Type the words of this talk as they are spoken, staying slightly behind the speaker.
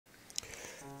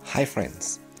Hi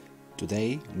friends,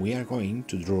 today we are going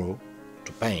to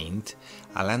paint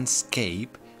a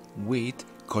landscape with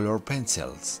color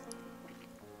pencils.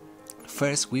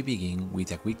 First we begin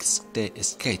with a quick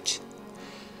sketch.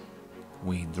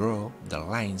 We draw the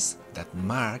lines that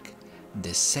mark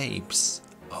the shapes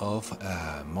of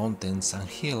mountains and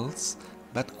hills,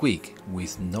 but quick,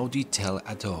 with no detail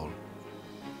at all.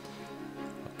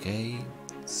 Okay,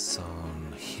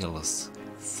 some hills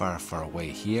far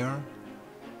away here.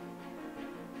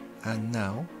 And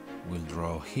now we'll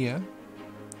draw here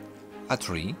a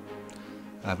tree,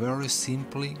 a very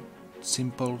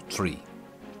simple tree.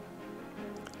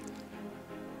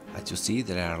 As you see,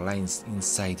 there are lines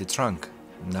inside the trunk.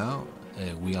 Now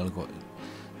we'll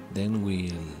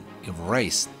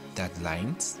erase that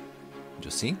lines. You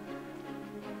see,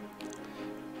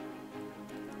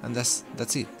 and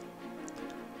that's it.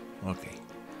 Okay,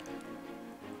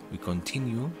 we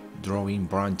continue drawing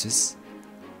branches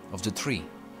of the tree.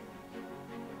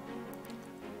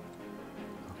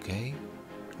 Okay,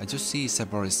 as you see, it's a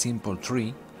very simple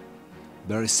tree,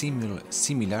 very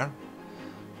similar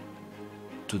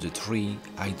to the tree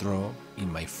I draw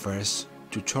in my first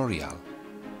tutorial.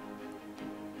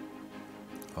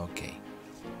 Okay,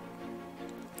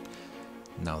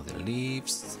 now the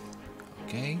leaves.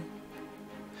 Okay,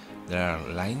 there are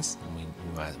lines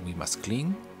we must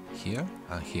clean here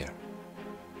and here.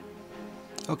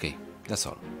 Okay, that's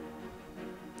all.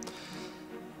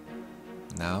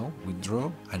 Now we draw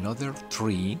another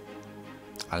tree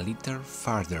a little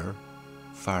farther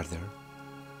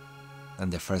than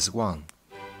the first one.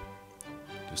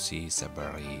 You see, it's a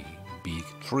very big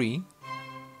tree,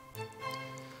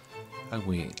 and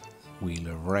we will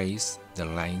erase the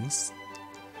lines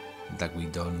that we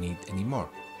don't need anymore.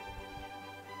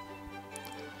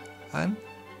 And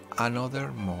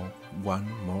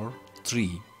one more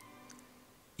tree,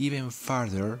 even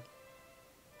farther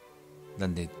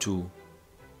than the two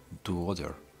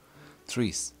other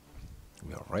trees.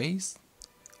 We erase.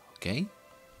 Okay,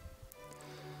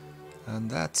 and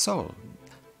that's all.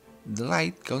 The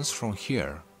light comes from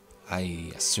here,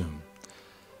 I assume.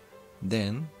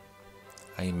 Then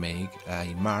I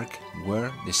mark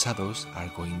where the shadows are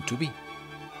going to be.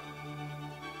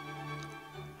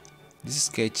 This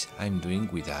sketch I'm doing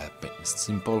with a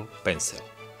simple pencil,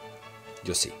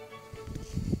 you see.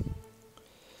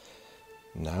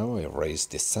 Now I erase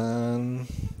the sun,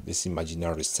 this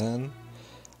imaginary sun,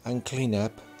 and clean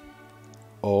up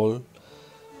all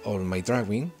my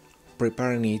drawing,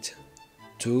 preparing it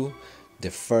to the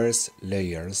first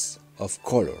layers of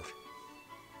color.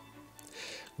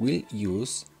 We'll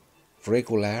use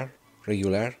regular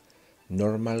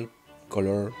normal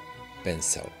color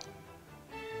pencil.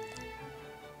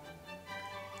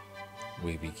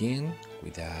 We begin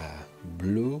with a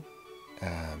blue,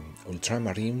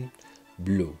 ultramarine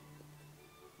blue,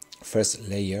 first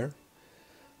layer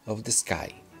of the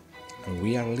sky, and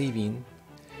we are leaving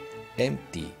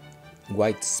empty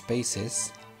white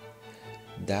spaces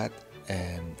that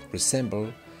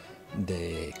resemble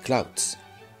the clouds.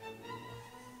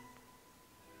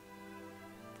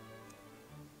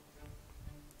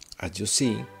 As you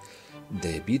see,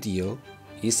 the video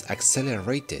is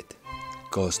accelerated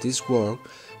because this work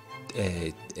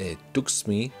took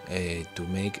me to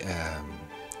make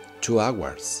 2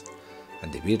 hours,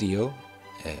 and the video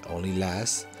only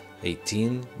lasts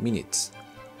 18 minutes.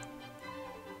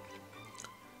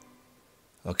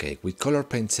 Okay, with color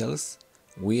pencils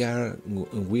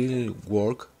we'll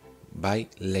work by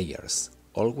layers,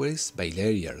 always by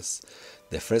layers.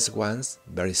 The first ones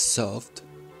very soft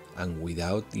and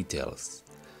without details.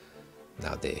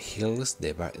 Now the hills,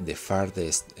 the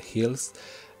farthest hills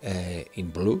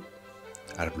in blue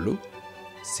are blue,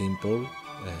 simple,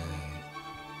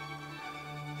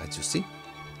 as you see.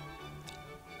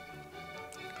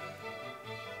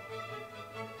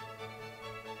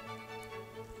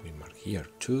 We mark here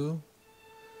too.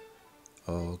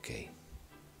 Okay.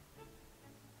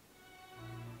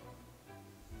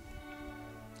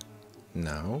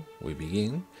 Now we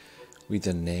begin with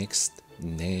the next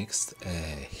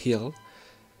hill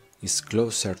is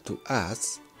closer to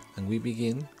us, and we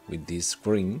begin with this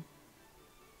green.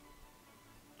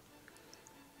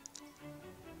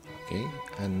 Okay,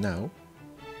 and now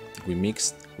we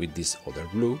mix with this other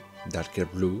blue, darker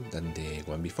blue than the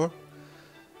one before.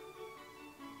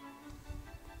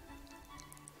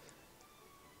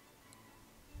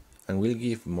 And we'll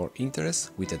give more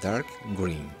interest with a dark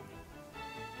green.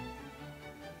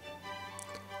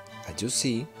 As you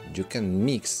see, you can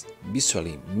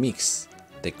visually mix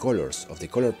the colors of the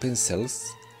color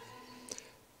pencils,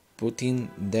 putting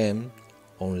them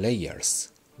on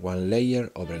layers one layer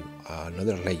over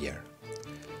another layer.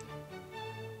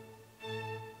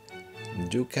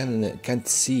 You can't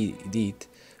see it,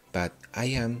 but I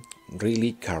am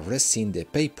really caressing the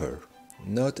paper,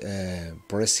 not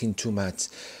pressing too much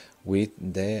with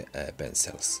the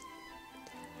pencils.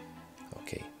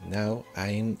 Okay, now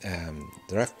I'm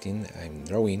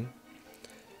drawing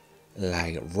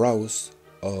like rows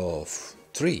of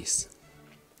trees.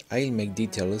 I'll make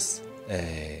details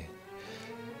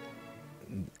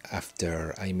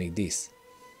after I make this,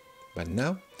 but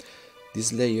now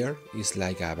this layer is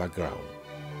like a background.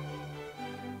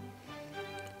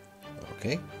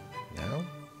 Okay, now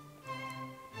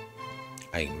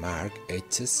I mark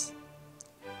edges,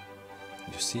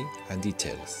 you see, and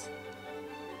details.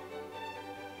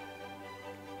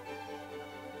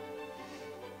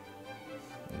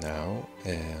 Now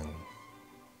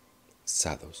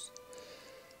shadows.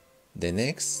 The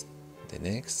next.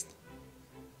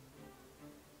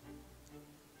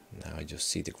 Now you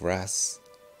see the grass.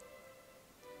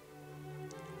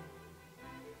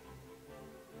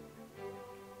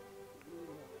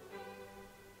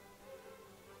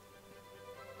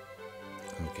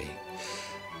 Okay,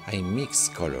 I mix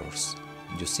colors,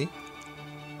 you see?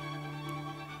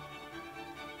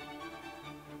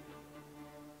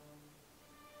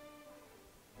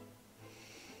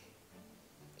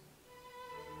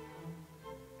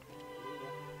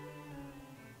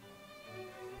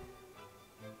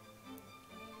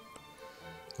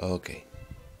 Okay,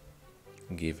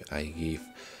 I give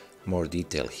more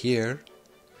detail here.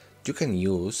 You can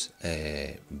use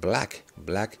black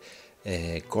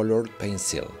colored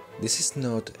pencil. This is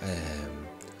not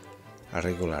a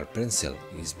regular pencil,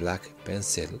 it's black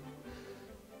pencil,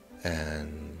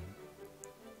 and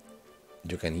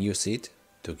you can use it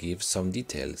to give some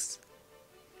details.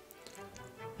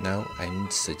 Now I'm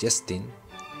suggesting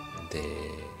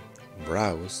the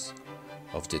brows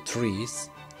of the trees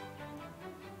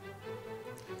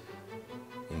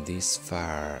in this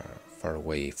far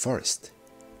away forest,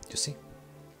 you see?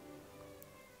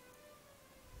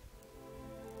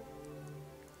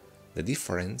 The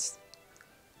difference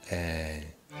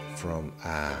from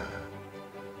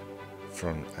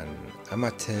an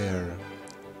amateur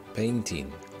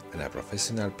painting and a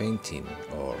professional painting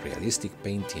or realistic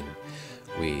painting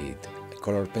with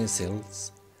colored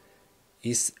pencils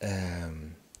is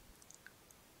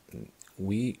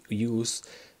we use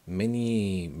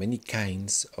many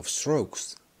kinds of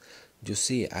strokes. You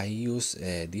see, I use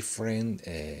different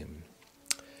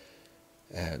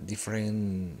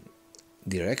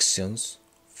directions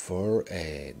for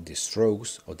the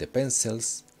strokes of the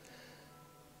pencils.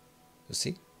 You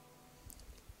see,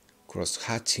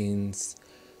 cross-hatchings,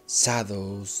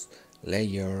 shadows,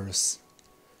 layers,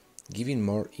 giving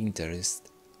more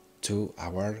interest to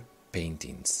our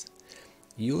paintings.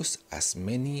 Use as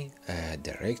many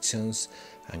directions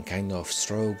and kind of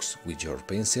strokes with your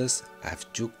pencils as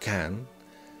you can,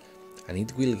 and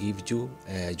it will give you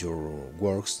your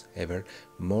works ever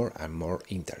more and more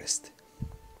interest.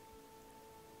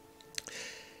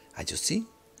 As you see,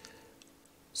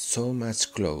 so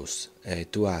much close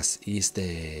to us is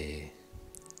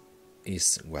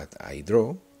what I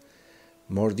draw.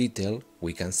 More detail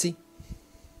we can see,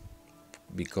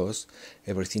 because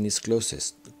everything is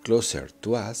closer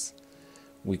to us.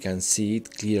 We can see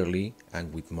it clearly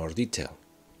and with more detail.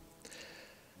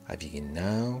 I begin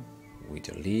now with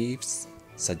the leaves,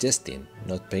 suggesting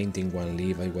not painting one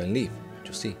leaf by one leaf,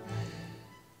 you see.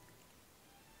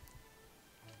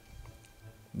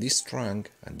 This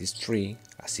trunk and this tree,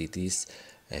 as it is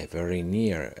very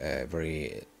near,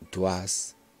 very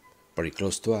close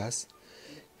to us,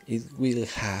 it will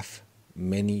have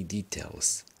many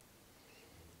details.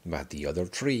 But the other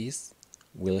trees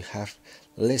will have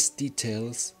less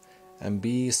details and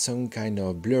be some kind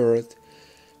of blurred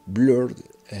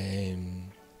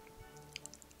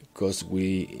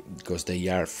because they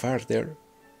are farther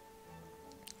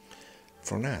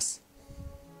from us.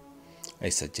 I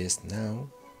suggest now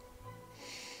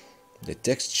the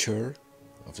texture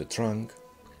of the trunk,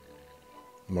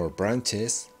 more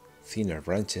branches, thinner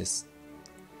branches.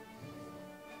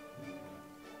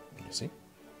 You see,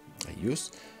 I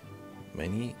use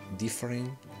many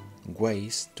different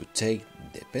ways to take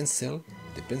the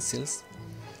pencils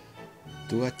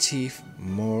to achieve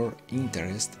more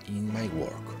interest in my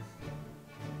work.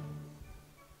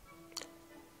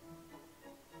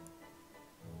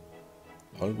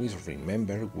 Always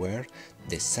remember where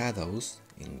the shadows,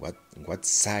 in what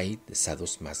side the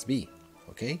shadows must be,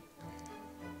 okay?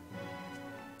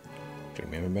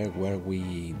 Remember where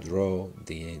we draw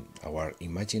our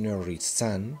imaginary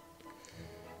sun,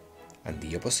 and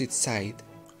the opposite side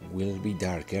will be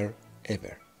darker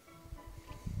ever.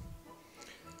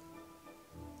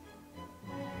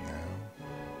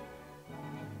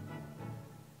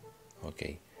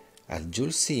 Okay, as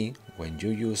you'll see, when you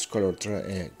use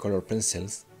color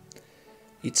pencils,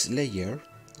 each layer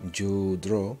you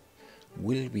draw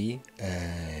will be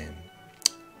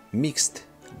mixed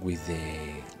with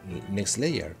the next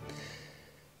layer.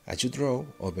 As you draw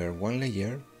over one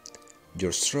layer,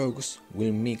 your strokes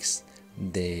will mix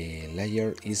the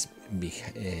layer is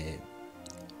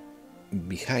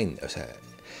behind,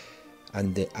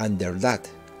 and under that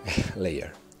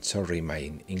layer. Sorry,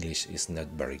 my English is not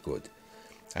very good.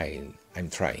 I'm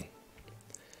trying.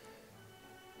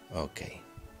 Okay,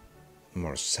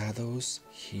 more shadows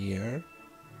here,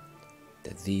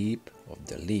 the deep of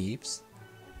the leaves.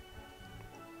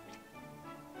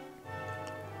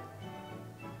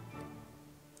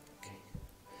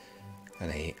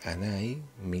 Okay, and I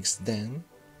mix them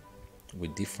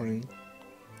with different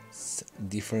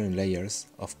layers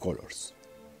of colors.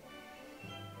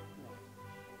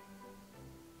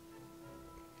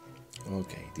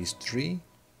 Okay, this tree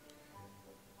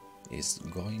is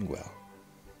going well.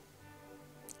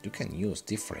 You can use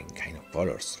different kind of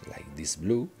colors like this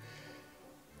blue,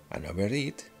 and over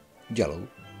it yellow,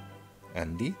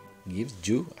 and it gives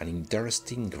you an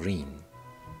interesting green.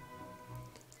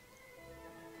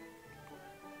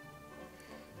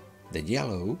 The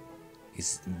yellow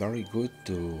is very good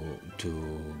to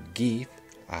give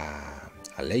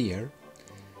a layer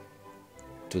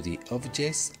to the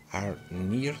objects are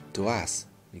near to us,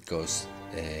 because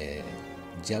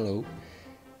yellow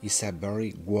is a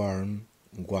very warm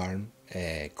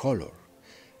color,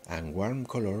 and warm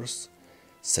colors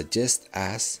suggest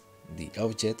us the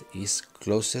object is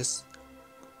closer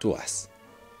to us.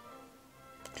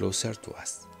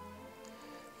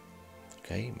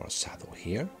 Okay, more shadow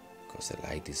here because the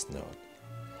light is not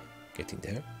getting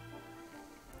there.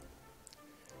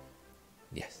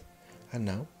 Yes, and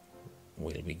now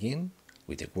we'll begin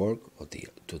with the work of the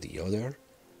other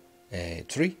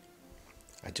tree.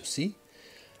 As you see,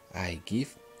 I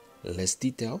give less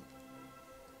detail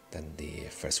than the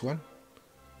first one.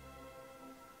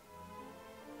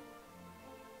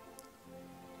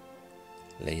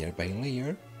 Layer by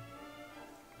layer,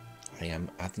 I am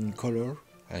adding color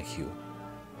and hue.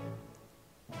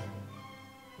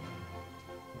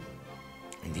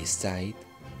 And this side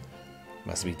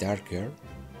must be darker.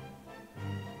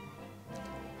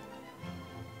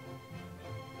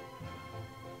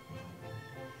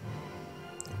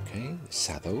 Okay, the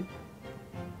shadow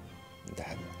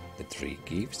that the tree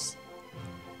gives.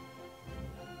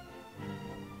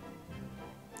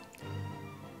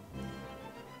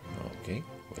 Okay,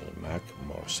 we'll mark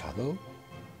more shadow.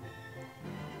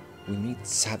 We need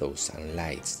shadows and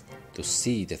lights to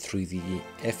see the 3D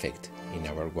effect in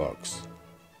our works.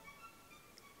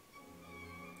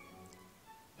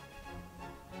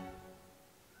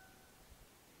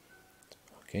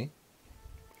 Okay,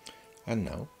 and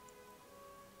now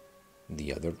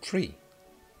the other tree.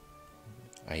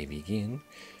 I begin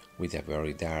with a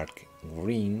very dark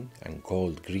green and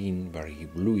cold green, very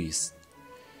bluish,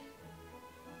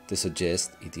 to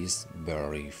suggest it is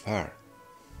very far.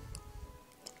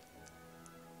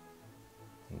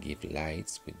 Give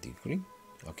lights with the green.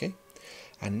 Okay,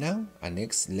 and now a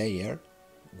next layer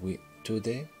to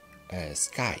the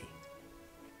sky.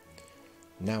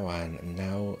 Now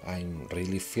I'm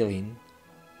really feeling,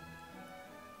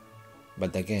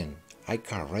 but again I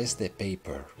caress the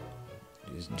paper.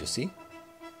 You see?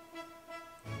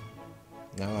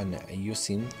 Now I'm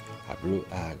using a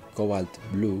cobalt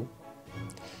blue,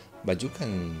 but you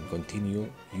can continue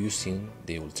using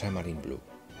the ultramarine blue.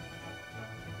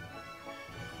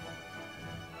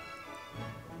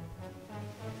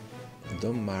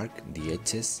 Don't mark the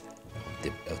edges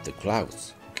of the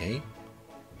clouds, okay?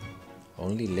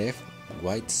 Only left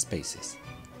white spaces.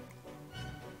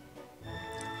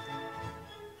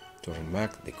 To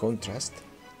remark the contrast,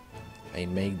 I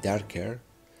make darker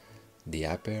the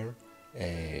upper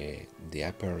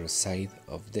side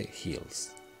of the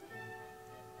hills.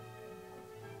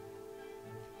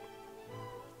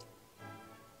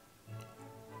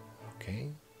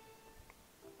 Okay.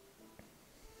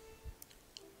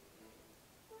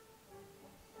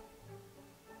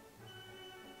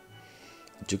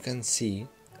 You can see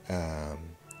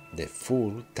the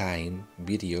full-time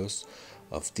videos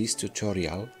of this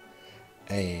tutorial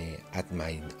at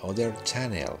my other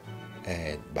channel,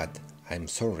 but I'm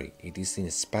sorry, it is in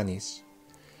Spanish,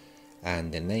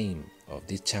 and the name of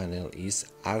this channel is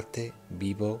Arte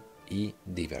Vivo y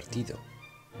Divertido,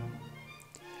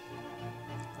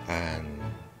 and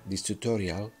this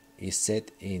tutorial is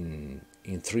set in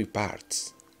in three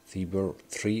parts,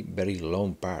 three very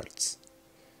long parts.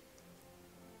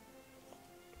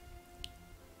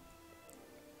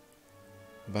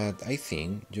 But I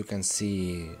think you can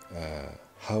see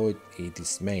how it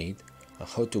is made and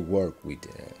how to work with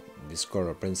these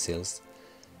color pencils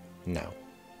now.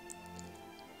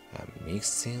 I'm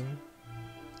mixing,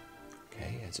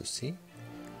 okay, as you see.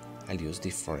 I'll use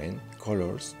different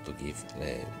colors to give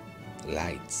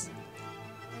lights.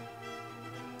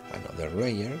 Another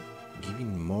layer,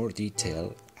 giving more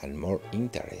detail and more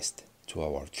interest to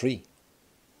our tree.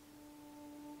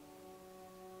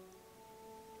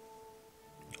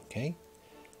 Okay,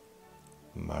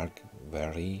 mark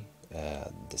very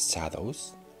the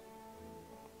shadows.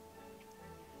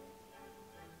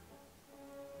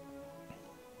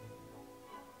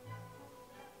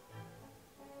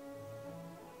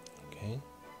 Okay.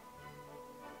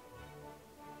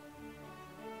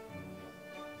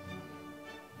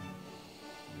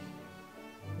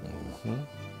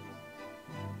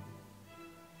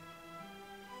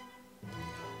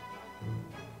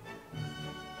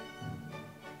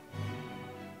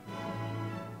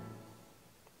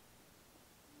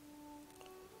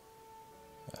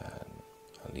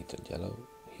 A little yellow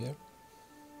here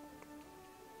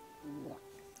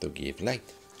to give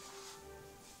light.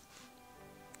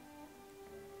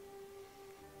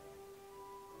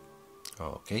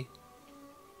 Okay.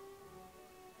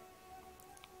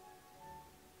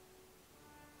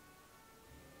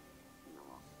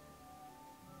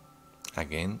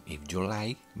 Again, if you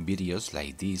like videos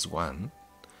like this one,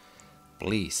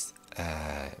 please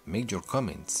make your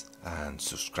comments and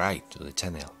subscribe to the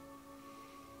channel.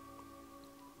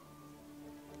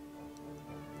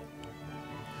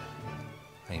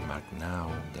 I mark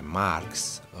now the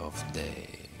marks of the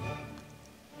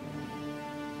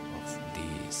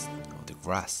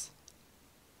grass.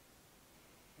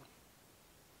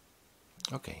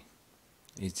 Okay,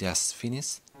 it's just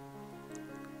finished.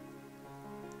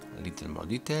 A little more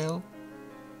detail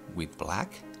with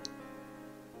black,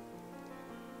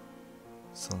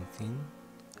 something,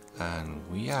 and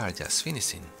we are just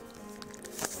finishing.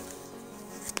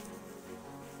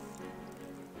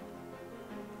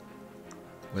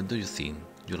 What do you think?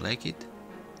 You like it?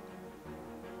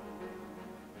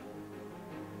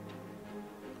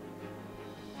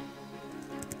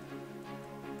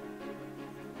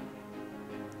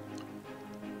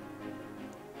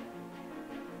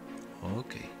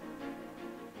 Okay.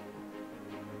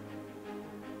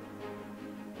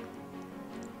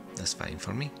 That's fine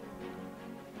for me.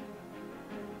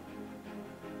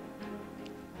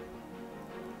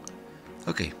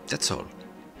 Okay, that's all.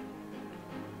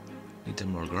 Little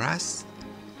more grass,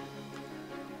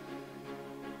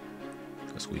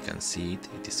 because we can see it.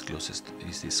 It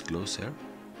is closer. And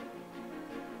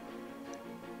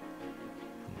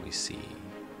we see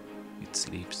its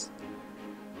leaves.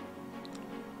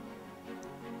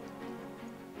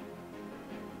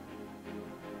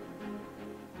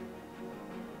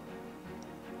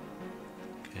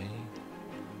 Okay.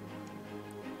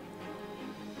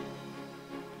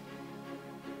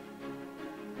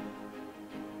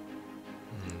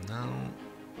 Now,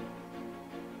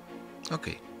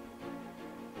 okay.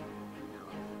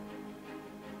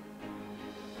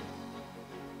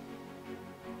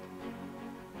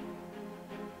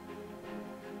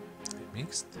 I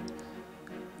mixed.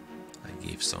 I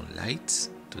give some lights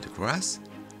to the grass.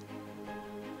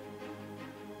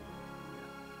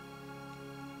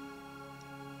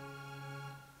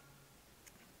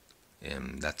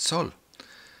 And that's all.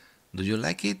 Do you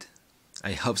like it?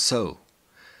 I hope so.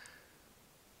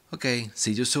 Okay,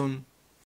 see you soon.